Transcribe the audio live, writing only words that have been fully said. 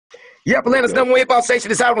Yep, Atlanta's number one hip-hop station.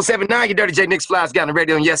 It's out on 79. Your Dirty J Nick's Fly's got on the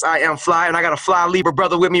radio, and yes, I am Fly, and I got a Fly Libra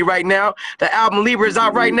brother with me right now. The album Libra is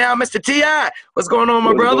out right now. Mr. T.I., what's going on,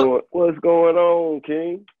 my brother? What's going on,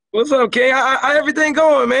 King? What's up, King? How everything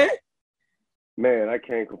going, man? Man, I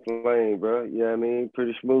can't complain, bro. You know what I mean?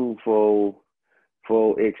 Pretty smooth for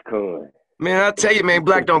ex-con. Man, I tell you, man,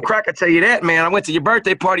 Black don't crack. I tell you that, man. I went to your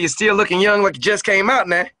birthday party. You're still looking young like you just came out,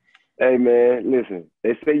 man. Hey, man, listen.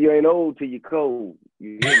 They say you ain't old till you cold.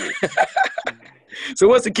 You hear me? So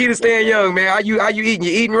what's the key to staying young, man? How you eating?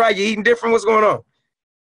 You eating right? You eating different? What's going on?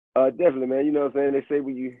 Definitely, man. You know what I'm saying? They say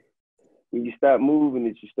when you stop moving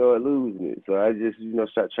it, you start losing it. So I just,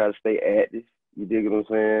 try to stay active. You dig what I'm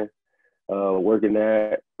saying? Working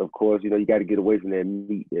out, of course, you got to get away from that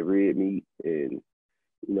meat, that red meat, and,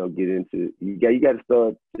 get into, you got to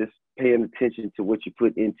start just paying attention to what you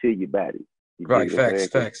put into your body. You right,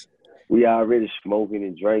 facts. We already smoking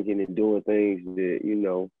and drinking and doing things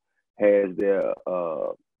that, has their,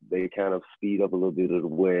 they kind of speed up a little bit of the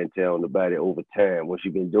wear and tear on the body over time. Once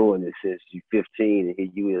you've been doing this since you're 15 and here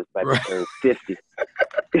you is about to turn 50.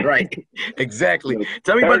 Right, exactly.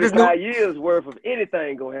 Tell me about this new years worth of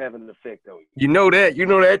anything gonna have an effect on you. You know that.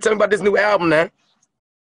 Tell me about this new album now.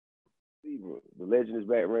 The Legend is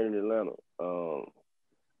back running Atlanta.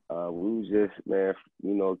 We was just, man,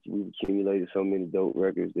 we've accumulated so many dope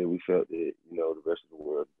records that we felt that, the rest of the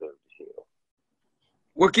world deserved to hear.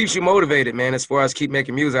 What keeps you motivated, man, as far as keep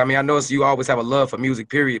making music? I mean, I know you always have a love for music,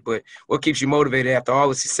 period, but what keeps you motivated after all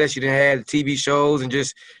the success you done had, the TV shows, and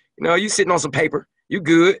just, you sitting on some paper, you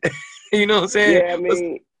good. You know what I'm saying? Yeah, I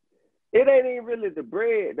mean, it ain't even really the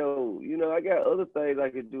bread, though. I got other things I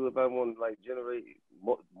could do if I want to, generate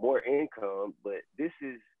more income, but this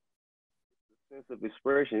is a sense of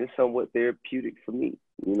expression. It's somewhat therapeutic for me,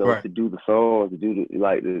 right. To do the songs, to do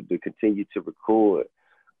to continue to record.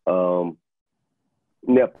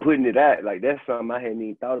 Now, putting it out, that's something I hadn't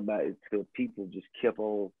even thought about until people just kept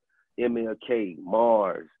on MLK,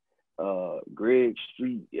 Mars, Greg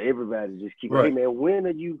Street, everybody just keep, right. Hey, man, when are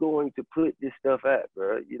you going to put this stuff out,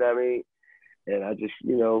 bro? You know what I mean? And I just,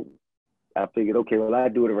 I figured, okay, well, I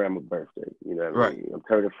do it around my birthday. You know what I mean? I'm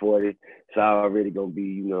turning 40. It's already going to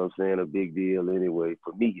be, a big deal anyway,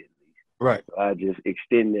 for me at least. Right. So I just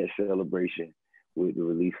extend that celebration with the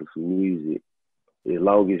release of some music. As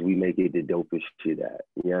long as we make it the dopest shit out.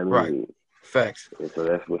 You know what I mean? Right. Facts. And so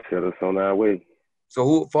that's what set us on our way.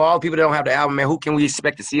 So for all people that don't have the album, man, who can we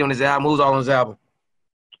expect to see on this album? Who's all on this album?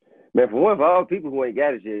 Man, for all people who ain't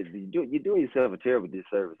got it yet, you're doing yourself a terrible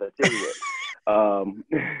disservice. I tell you what.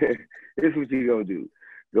 This is what you're going to do.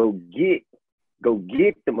 Go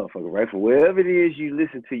get the motherfucker, right? For wherever it is you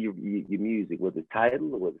listen to your music, whether it's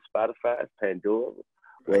Tidal, or whether it's Spotify, Pandora,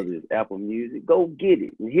 whether it's Apple Music, go get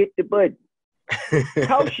it and hit the button.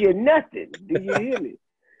 Cost you nothing. Do you hear me?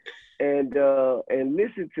 And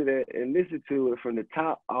listen to that, and listen to it from the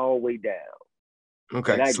top all the way down.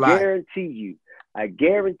 Okay. And I guarantee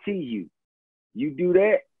you, you do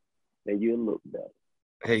that, and you'll look better.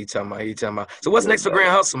 Hey, you talking about. So what's next for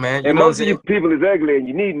Grand Hustle, man? And most of you people is ugly, and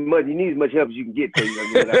you need as much help as you can get. So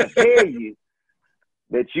I tell you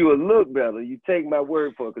that you will look better. You take my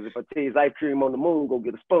word for it, because if I tell you it's ice cream on the moon, go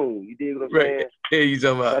get a spoon. You dig what I'm saying? Hey, you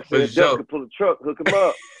talking about. I said, Duck could pull a truck, hook him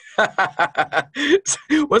up.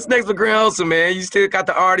 What's next for Grand Hustle, man? You still got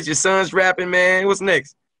the artist, your son's rapping, man. What's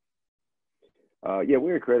next? Yeah,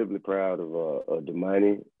 we're incredibly proud of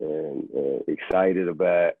Domani and excited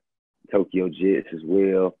about Tokyo Jets as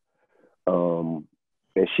well. And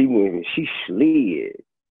she slid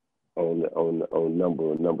on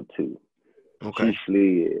number 2. Okay. She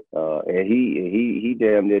slid, and he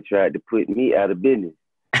damn near tried to put me out of business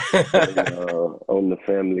on the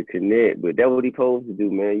Family Connect, but that's what he supposed to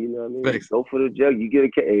do, man. You know what I mean? Thanks. Go for the jug.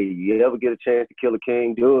 You ever get a chance to kill a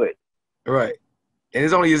king, do it. Right. And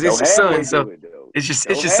it's your son, so it's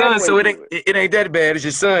your son, so it ain't that bad. It's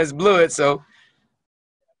your son's blood, so.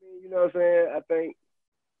 I mean, you know what I'm saying? I think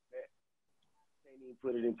I can't even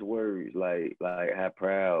put it into words, like how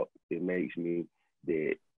proud it makes me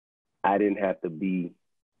that I didn't have to be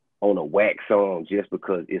on a whack song just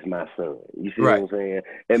because it's my son. You see what I'm saying?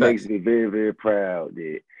 That makes me very, very proud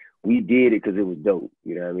that we did it because it was dope.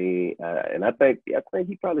 You know what I mean? And I think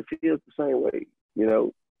he probably feels the same way.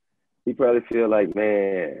 He probably feel like,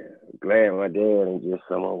 man, glad my dad ain't just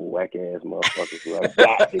some old whack ass motherfucker who I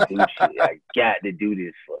got to do shit. I got to do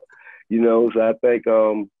this for. So I think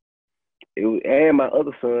it was, and my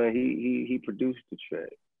other son, he produced the track.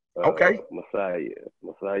 Okay.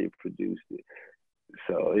 Messiah produced it.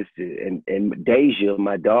 So it's just, and Deja,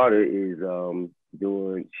 my daughter, is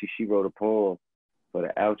doing. She wrote a poem for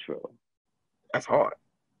the outro. That's hard.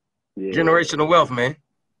 Yeah. Generational wealth, man.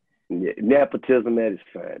 Yeah, nepotism at its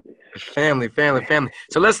finest. Family.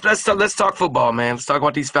 So let's talk football, man. Let's talk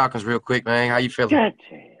about these Falcons real quick, man. How you feeling?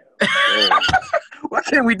 Goddamn. What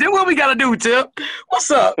can we do? What we gotta do, Tip? What's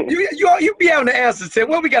up? You be having the answers, Tip.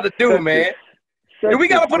 What we gotta do, man? We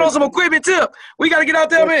gotta put on some equipment, Tip. We gotta get out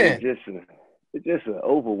there, man. It's just an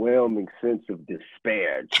overwhelming sense of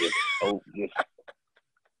despair. Just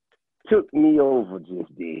took me over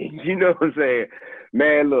just then. You know what I'm saying?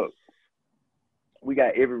 Man, look, we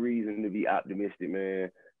got every reason to be optimistic,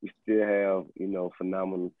 man. We still have,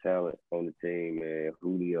 phenomenal talent on the team, man.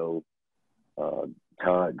 Julio,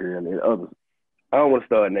 Todd Gurley, and others. I don't want to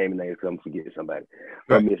start naming names because I'm going to forget somebody.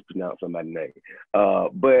 Right. I mispronounce somebody's name.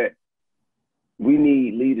 But we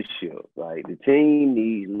need leadership. Like, the team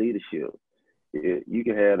needs leadership. You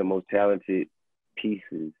can have the most talented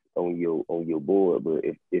pieces on your board, but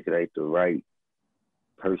if it ain't the right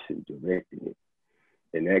person directing it,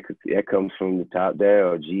 and that comes from the top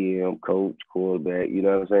down, GM, coach, quarterback, you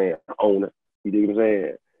know what I'm saying, owner, you dig what I'm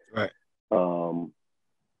saying? Right.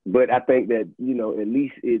 But I think that, at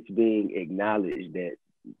least it's being acknowledged that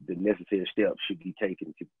the necessary steps should be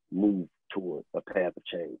taken to move toward a path of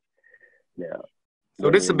change. Now, so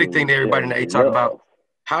this is a big thing that everybody in the A talk about.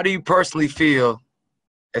 How do you personally feel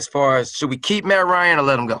as far as should we keep Matt Ryan or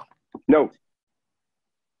let him go? No.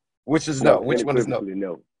 Which is no? Which one is no?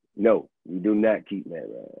 No, you do not keep Matt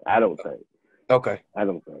Ryan. I don't think. Okay. I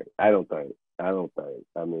don't think.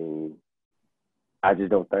 I mean, I just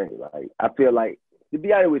don't think. Like, I feel like, to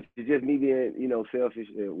be honest with you, just me being, selfish.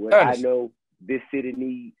 What I know this city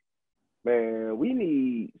needs, man, we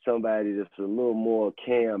need somebody that's a little more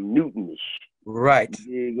Cam Newton-ish. Right.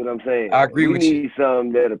 You know what I'm saying? I agree with you. We need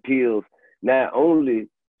something that appeals not only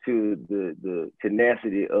to the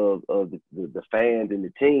tenacity of the fans and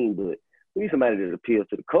the team, but we need somebody that appeals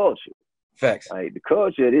to the culture. Facts. Like, the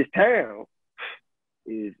culture of this town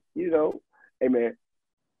is, hey, man,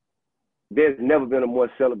 there's never been a more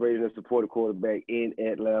celebrated and supported quarterback in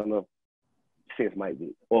Atlanta since Mike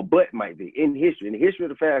Vick, but Mike Vick. In the history of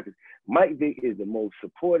the Falcons, Mike Vick is the most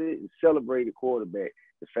supported and celebrated quarterback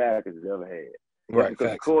the Falcons has ever had. That's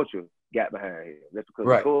because the culture got behind him. That's because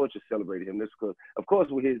the culture celebrated him. That's because, of course,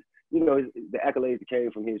 with his, the accolades that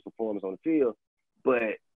came from his performance on the field,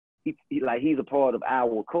 but he's a part of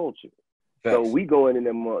our culture. Facts. So we go in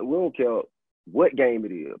them. We don't care what game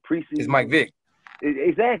it is. Preseason. It's Mike Vick.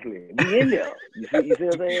 Exactly. Be in there. You see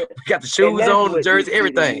what I'm saying? We got the shoes on, the jersey,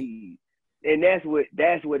 everything. And that's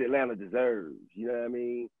what Atlanta deserves. You know what I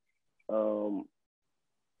mean?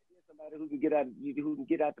 Somebody who can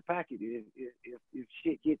get out the pocket if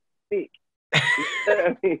shit gets thick. You know what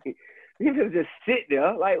I mean? You can just sit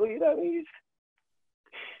there like, you know what I mean?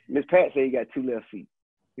 Miss Pat said he got 2 left feet.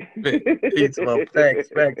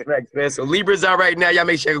 Facts, man. So Libra's out right now. Y'all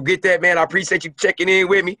make sure you get that, man. I appreciate you checking in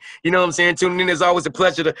with me. You know what I'm saying? Tuning in is always a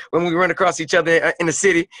pleasure when we run across each other in the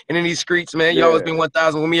city and in these streets, man. You always been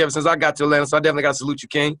 1,000 with me ever since I got to Atlanta, so I definitely got to salute you,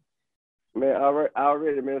 King. Man,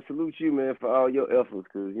 already, man. Salute you, man, for all your efforts,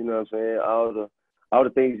 because, you know what I'm saying, all the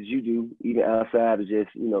things that you do, even outside of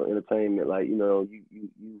just, entertainment, like,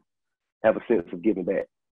 you have a sense of giving back.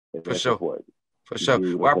 For sure. Important. For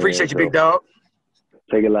sure. Well, I appreciate you, big dog.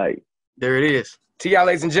 Take it light. There it is. To y'all,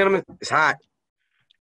 ladies and gentlemen, it's hot.